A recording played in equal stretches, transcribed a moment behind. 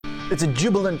It's a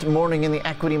jubilant morning in the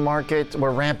equity market.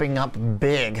 We're ramping up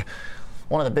big.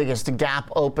 One of the biggest gap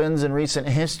opens in recent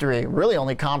history, really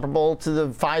only comparable to the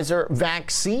Pfizer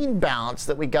vaccine bounce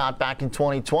that we got back in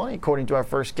 2020, according to our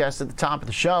first guest at the top of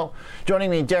the show.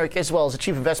 Joining me, Derek Iswell is the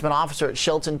Chief Investment Officer at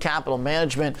Shelton Capital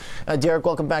Management. Derek,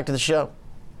 welcome back to the show.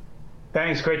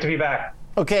 Thanks. Great to be back.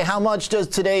 Okay, how much does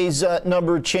today's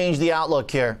number change the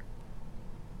outlook here?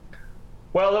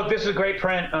 Well, look, this is a great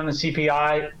print on the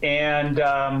CPI,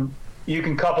 and you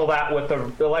can couple that with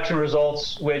the election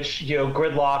results, which,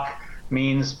 gridlock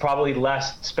means probably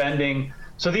less spending.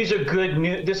 So these are good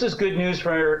news. This is good news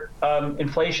for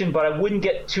inflation, but I wouldn't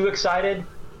get too excited.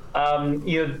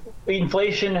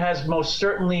 Inflation has most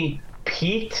certainly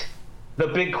peaked. The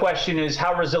big question is,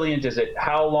 how resilient is it?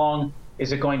 How long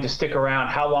is it going to stick around?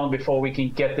 How long before we can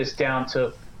get this down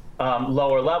to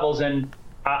lower levels? And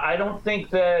I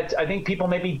think people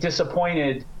may be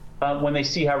disappointed when they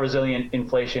see how resilient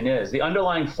inflation is. The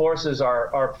underlying forces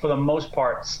are for the most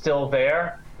part, still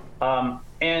there.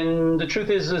 And the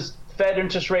truth is Fed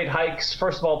interest rate hikes,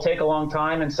 first of all, take a long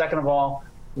time. And second of all,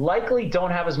 likely don't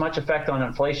have as much effect on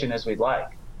inflation as we'd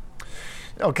like.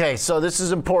 Okay, so this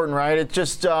is important, right? It's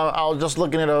just, I was just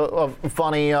looking at a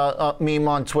funny meme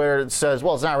on Twitter that says,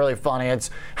 well, it's not really funny. It's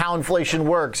how inflation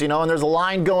works, and there's a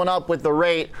line going up with the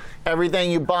rate. Everything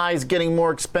you buy is getting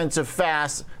more expensive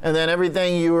fast, and then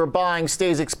everything you are buying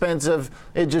stays expensive.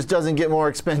 It just doesn't get more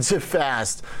expensive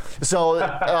fast. So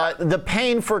the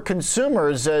pain for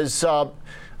consumers is not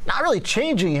really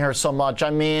changing here so much.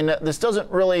 I mean, this doesn't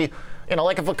really,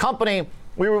 like if a company,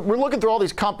 we're looking through all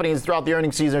these companies throughout the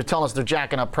earnings season. They're telling us they're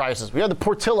jacking up prices. We had the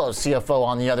Portillo's CFO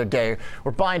on the other day.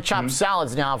 We're buying chopped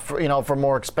salads now for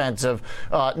more expensive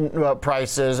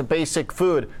prices, basic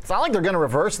food. It's not like they're going to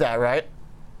reverse that, right?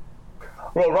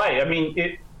 Well, right. I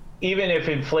mean, even if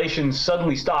inflation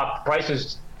suddenly stopped,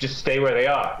 prices just stay where they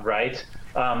are, right?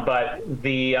 But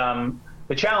the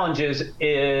challenge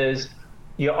is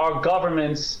our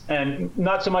governments, and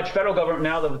not so much federal government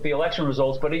now with the election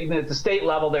results, but even at the state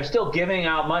level, they're still giving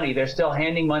out money. They're still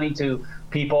handing money to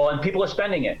people, and people are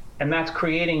spending it. And that's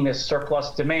creating this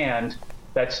surplus demand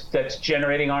that's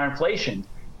generating our inflation.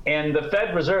 And the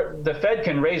Fed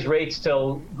can raise rates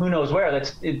till who knows where.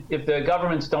 If the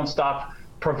governments don't stop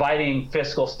providing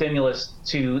fiscal stimulus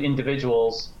to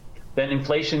individuals, then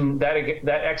inflation, that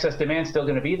excess demand is still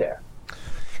going to be there.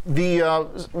 The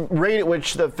rate at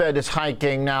which the Fed is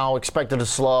hiking now expected to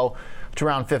slow to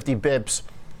around 50 bips.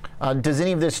 Does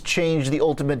any of this change the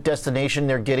ultimate destination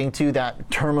they're getting to, that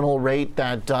terminal rate,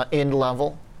 that end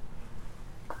level?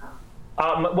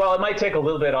 Well, it might take a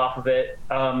little bit off of it,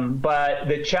 but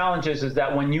the challenge is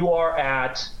that when you are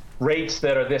at rates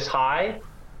that are this high,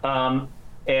 and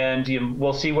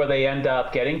we'll see where they end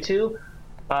up getting to,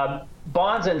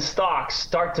 bonds and stocks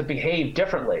start to behave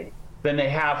differently than they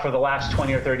have for the last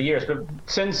 20 or 30 years. But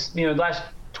since the last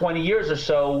 20 years or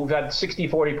so, we've had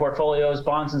 60-40 portfolios,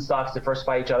 bonds and stocks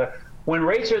diversify each other. When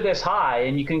rates are this high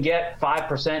and you can get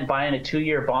 5% buying a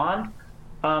 2-year bond,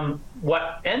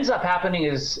 what ends up happening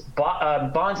is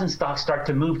bonds and stocks start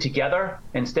to move together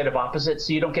instead of opposite,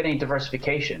 so you don't get any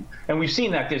diversification. And we've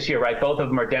seen that this year, right? Both of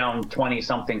them are down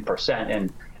 20-something%,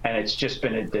 and it's just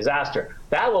been a disaster.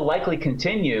 That will likely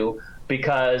continue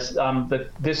because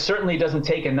this certainly doesn't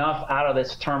take enough out of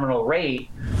this terminal rate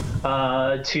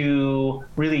to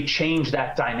really change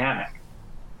that dynamic.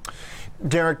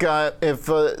 Derek, if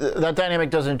that dynamic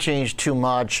doesn't change too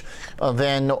much,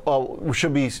 then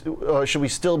should we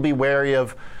still be wary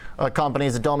of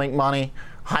companies that don't make money,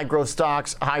 high growth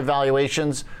stocks, high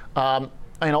valuations,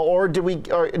 or do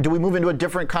we move into a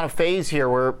different kind of phase here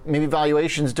where maybe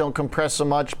valuations don't compress so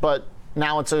much, but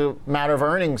now it's a matter of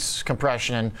earnings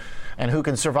compression and who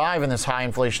can survive in this high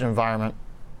inflation environment?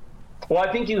 Well,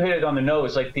 I think you hit it on the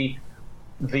nose. Like the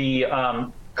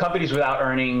companies without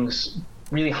earnings,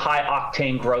 really high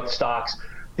octane growth stocks.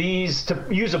 These, to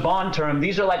use a bond term,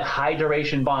 these are like high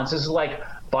duration bonds. This is like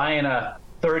buying a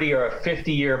 30 or a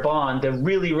 50-year bond. They're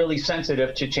really, really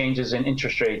sensitive to changes in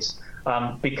interest rates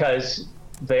because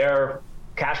their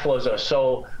cash flows are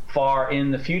so far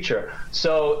in the future.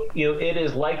 So it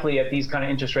is likely at these kind of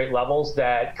interest rate levels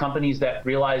that companies that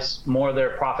realize more of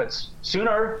their profits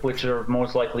sooner, which are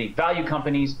most likely value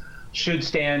companies, should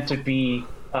stand to be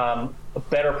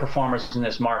better performers in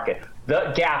this market.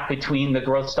 The gap between the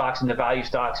growth stocks and the value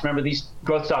stocks, remember these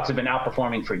growth stocks have been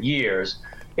outperforming for years.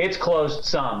 It's closed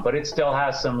some, but it still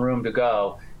has some room to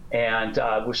go. And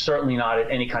we're certainly not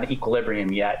at any kind of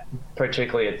equilibrium yet,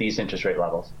 particularly at these interest rate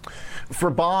levels. For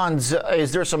bonds,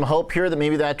 is there some hope here that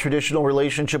maybe that traditional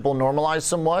relationship will normalize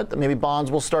somewhat, that maybe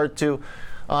bonds will start to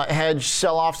hedge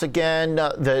sell-offs again,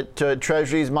 that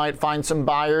treasuries might find some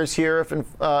buyers here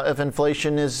if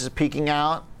inflation is peaking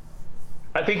out?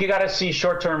 I think you got to see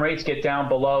short-term rates get down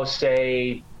below,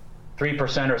 say,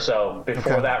 3% or so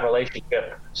before that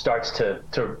relationship starts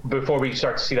before we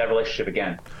start to see that relationship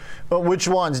again. But which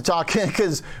ones? Talking,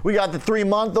 because we got the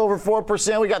 3-month over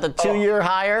 4%, we got the 2-year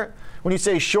higher. When you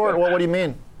say short, what do you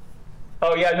mean?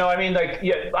 Oh, yeah, no, I mean,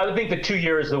 I think the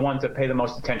 2-year is the one to pay the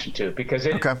most attention to, because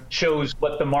it shows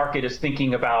what the market is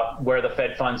thinking about where the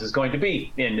Fed funds is going to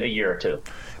be in a year or two.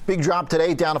 Big drop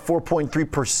today, down to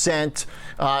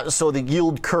 4.3%. So the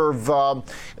yield curve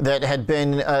that had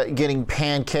been getting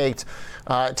pancaked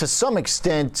to some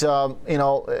extent,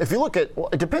 if you look at,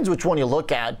 it depends which one you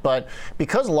look at, but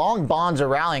because long bonds are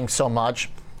rallying so much,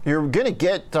 you're going to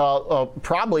get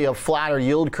probably a flatter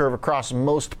yield curve across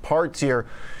most parts here.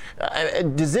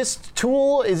 Does this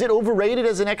tool, is it overrated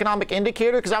as an economic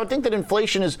indicator? Because I would think that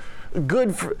inflation is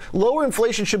good lower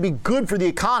inflation should be good for the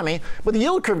economy, but the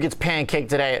yield curve gets pancaked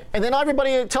today. And then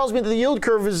everybody tells me that the yield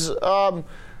curve is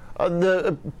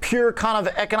the pure kind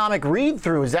of economic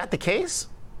read-through. Is that the case?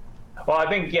 Well, I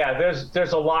think, yeah,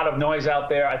 there's a lot of noise out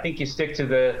there. I think you stick to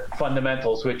the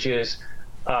fundamentals, which is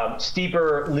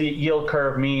steeper yield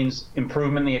curve means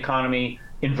improvement in the economy.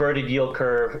 Inverted yield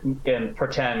curve and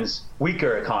portends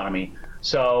weaker economy.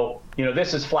 So,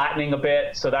 this is flattening a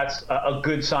bit. So that's a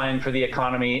good sign for the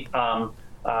economy.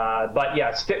 But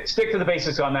yeah, stick to the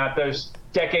basics on that. There's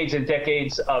decades and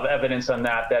decades of evidence on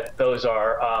that those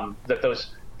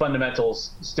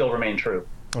fundamentals still remain true.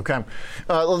 Okay.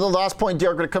 The last point,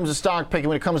 Derek, when it comes to stock picking,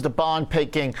 when it comes to bond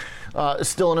picking,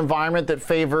 still an environment that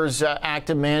favors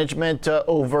active management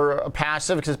over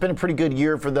passive, because it's been a pretty good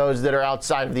year for those that are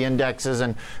outside of the indexes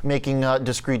and making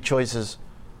discrete choices.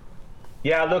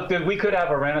 Yeah, look, we could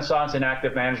have a renaissance in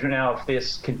active management now if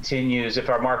this continues, if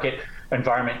our market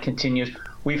environment continues.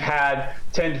 We've had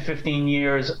 10 to 15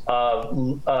 years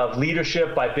of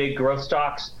leadership by big growth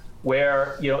stocks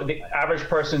where, the average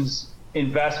person's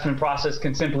investment process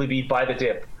can simply be buy the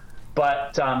dip.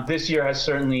 But this year has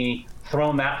certainly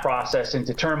thrown that process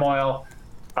into turmoil.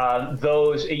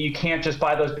 You can't just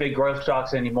buy those big growth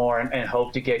stocks anymore and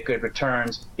hope to get good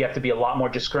returns. You have to be a lot more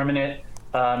discriminate.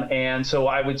 And so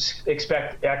I would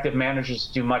expect active managers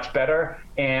to do much better,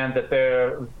 and that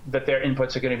their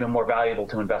inputs are going to be more valuable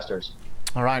to investors.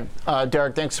 All right.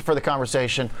 Derek, thanks for the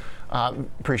conversation.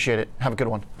 Appreciate it. Have a good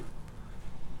one.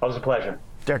 Always a pleasure.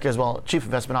 Derek Iswell, Chief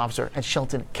Investment Officer at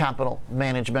Shelton Capital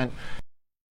Management.